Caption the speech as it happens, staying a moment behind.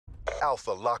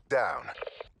Alpha locked down.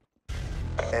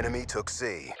 Enemy took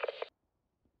C.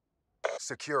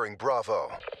 Securing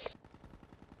Bravo.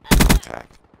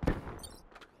 Contact.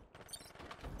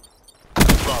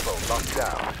 Bravo locked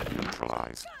down.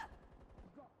 Neutralized.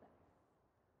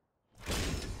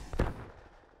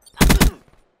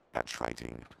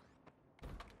 Attriting.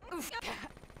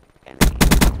 Enemy.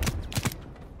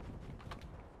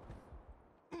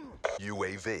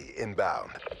 UAV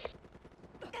inbound.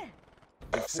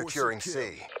 Securing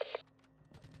C.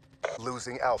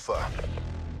 Losing Alpha.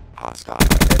 Hostile.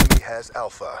 Enemy has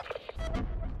Alpha.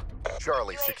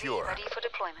 Charlie UAV secure. ready for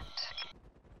deployment.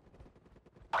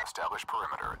 Establish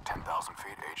perimeter at 10,000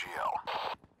 feet AGL.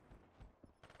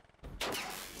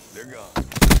 They're gone.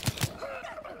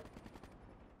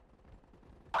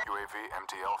 UAV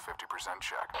MTL 50%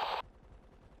 check.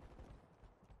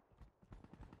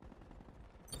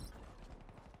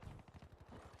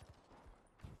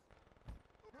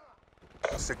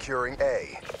 Securing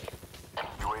A.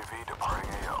 UAV departing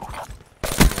AO.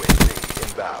 UAV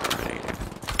inbound. Terminated.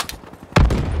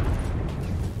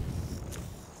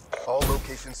 All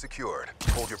locations secured.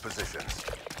 Hold your positions.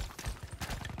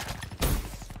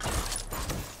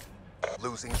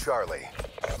 Losing Charlie.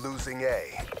 Losing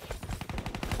A.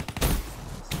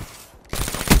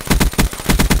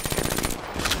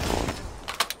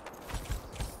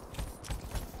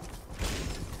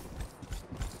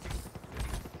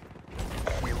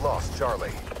 We lost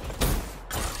Charlie.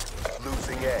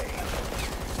 Losing A.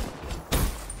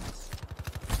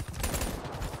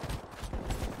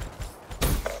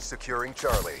 Securing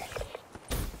Charlie.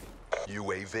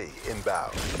 UAV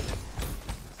inbound.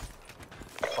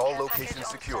 All locations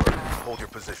secured. Hold your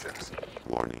positions.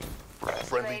 Warning.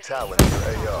 Friendly Talon in your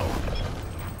AO.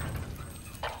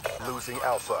 Losing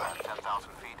Alpha.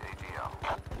 10,000 feet AGL.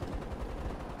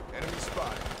 Enemy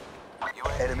spotted.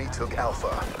 Enemy took Alpha.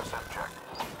 50% check.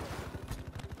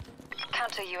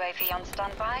 Counter UAV on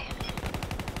standby.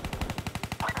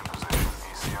 In position.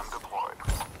 ECM deployed.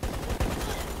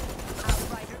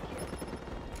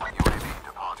 UAV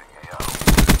departing AO.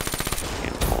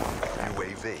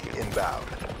 UAV inbound.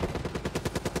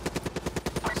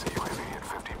 I see UAV at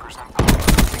 50% power.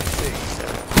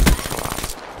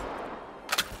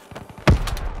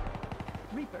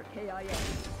 Reaper KIA.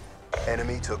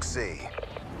 Enemy took C.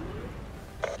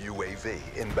 UAV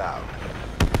inbound.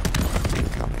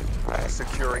 Incoming. Frag.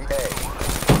 Securing A.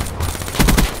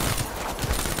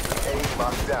 A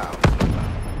locked down.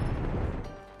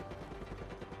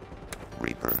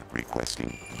 Reaper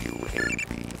requesting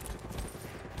UAV.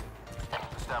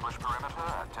 Establish perimeter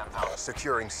at 10,000.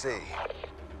 Securing C.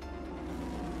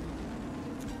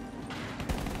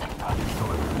 Package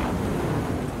delivered.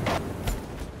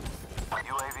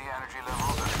 UAV energy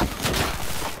levels at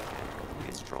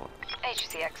Destroyed.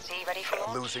 HCXD ready for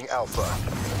launch. Losing Alpha.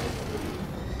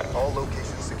 All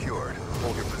locations secured.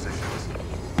 Hold your positions.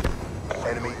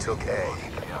 Enemy took A.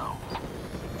 AO.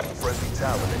 Friendly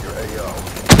Talon in your AO.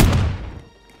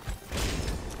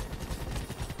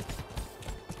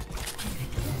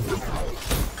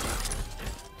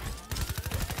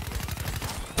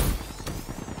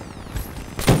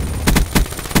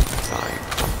 Sign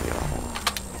available.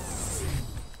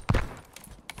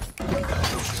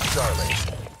 Losing Charlie.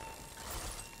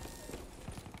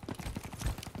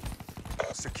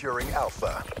 Securing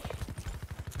Alpha.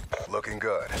 Looking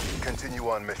good. Continue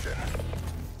on mission.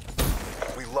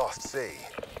 We lost C.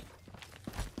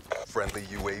 Friendly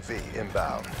UAV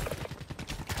inbound.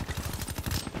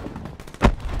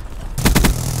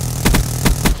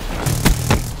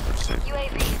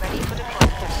 UAV ready for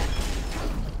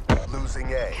deployment. Losing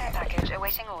A. Care package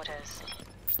awaiting orders.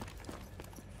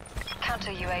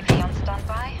 Counter UAV on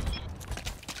standby.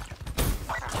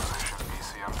 In position.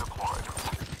 ECM deployed.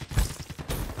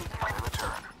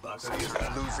 Return.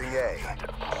 Losing A.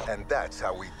 And that's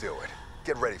how we do it.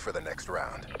 Get ready for the next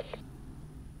round.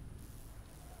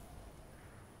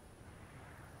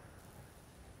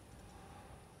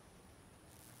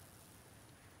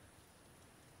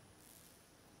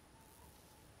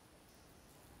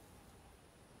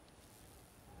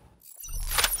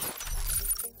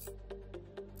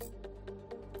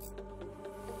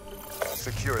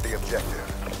 Secure the objective.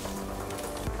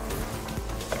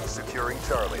 Securing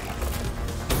Charlie.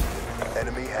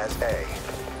 Enemy has A.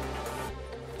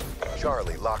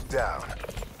 Charlie locked down.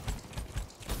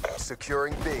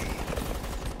 Securing B.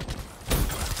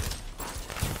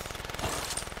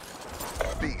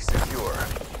 B secure.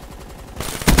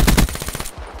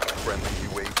 Friendly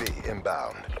UAV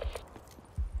inbound.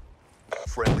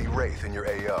 Friendly Wraith in your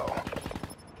AO.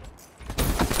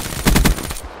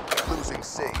 Losing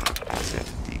C. Asset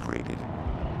degraded.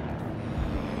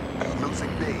 Losing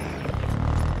B.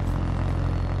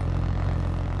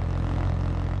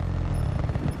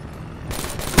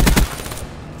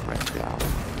 Threat down.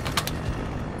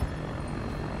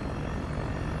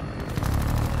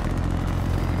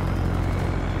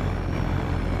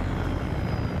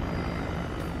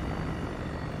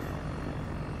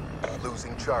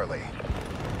 Losing Charlie.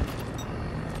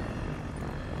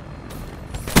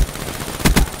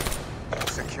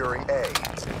 Securing A.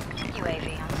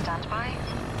 UAV on standby.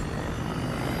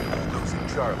 Losing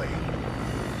Charlie.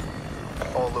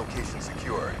 All locations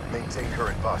secured. Maintain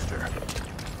current posture.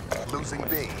 Losing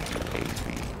B.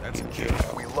 AV. That's a engaged.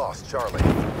 kill. We lost Charlie.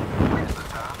 Reach the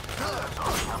top. Sensors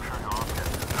are capturing your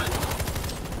objective.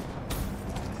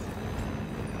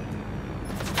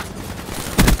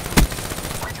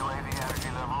 UAV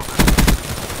energy levels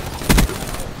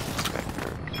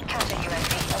Spectre. Counter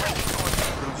UAV awaiting orders.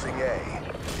 Losing A.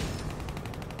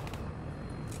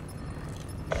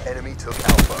 Enemy took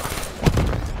Alpha.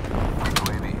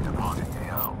 UAV departing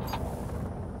AO.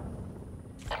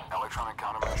 Electronic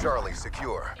countermeasure. Charlie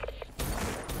secure.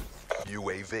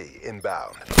 UAV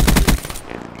inbound.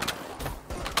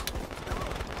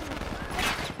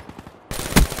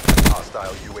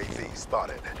 Hostile UAV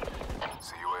spotted.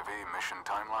 CUAV mission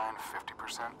timeline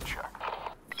 50% check.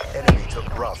 Enemy took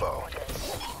UAV Bravo. awaiting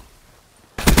orders.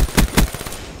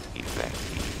 Effect.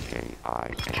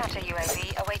 KIA. Counter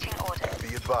UAV awaiting orders.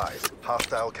 Be advised,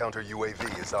 hostile counter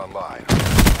UAV is online.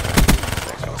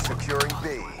 Securing B.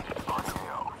 Departing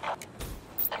AO.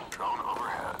 Drone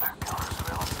overhead. Counter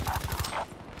surveillance active.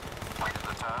 Reach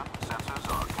the tab. Sensors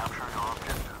are capturing your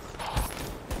objective.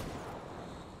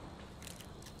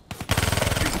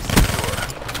 B secure.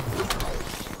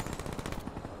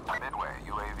 Midway,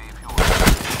 UAV fuel.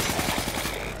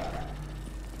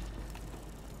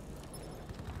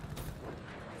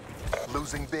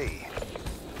 Losing B.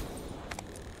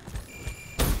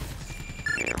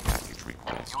 Air package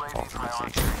request. UAV priority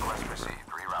Authorization. request received.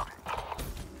 Rerouting.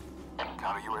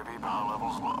 Counter UAV power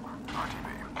levels low. RTB.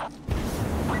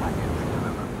 Package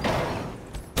delivered.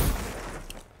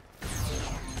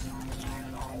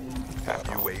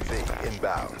 UAV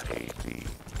inbound. AV.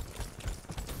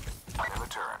 In the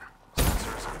turn.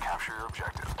 Sensors have captured your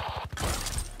objective.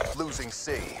 Losing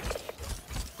C.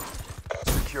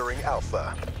 Securing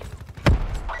Alpha.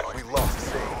 We lost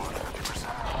C.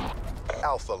 50%.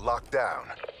 Alpha locked down.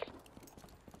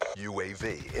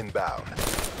 UAV inbound.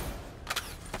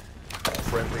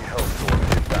 Friendly Hellstorm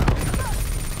inbound.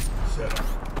 Set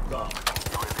up. Lock.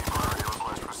 UAV priority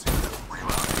request received.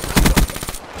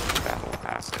 Rerouting. Battle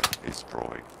asset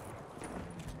destroyed.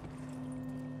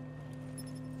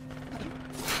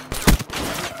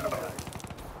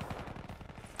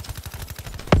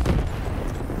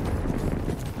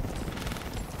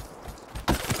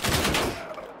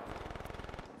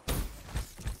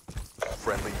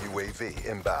 Friendly UAV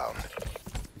inbound.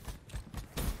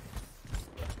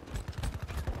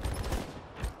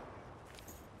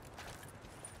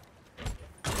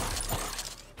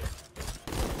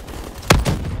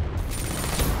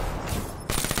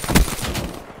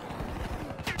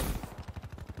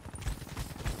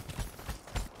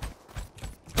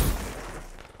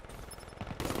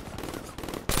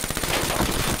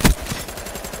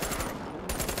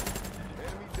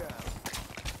 Enemy down.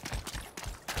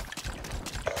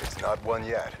 It's not one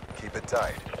yet. Keep it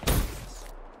tight.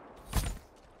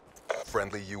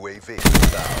 Friendly UAV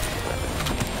inbound.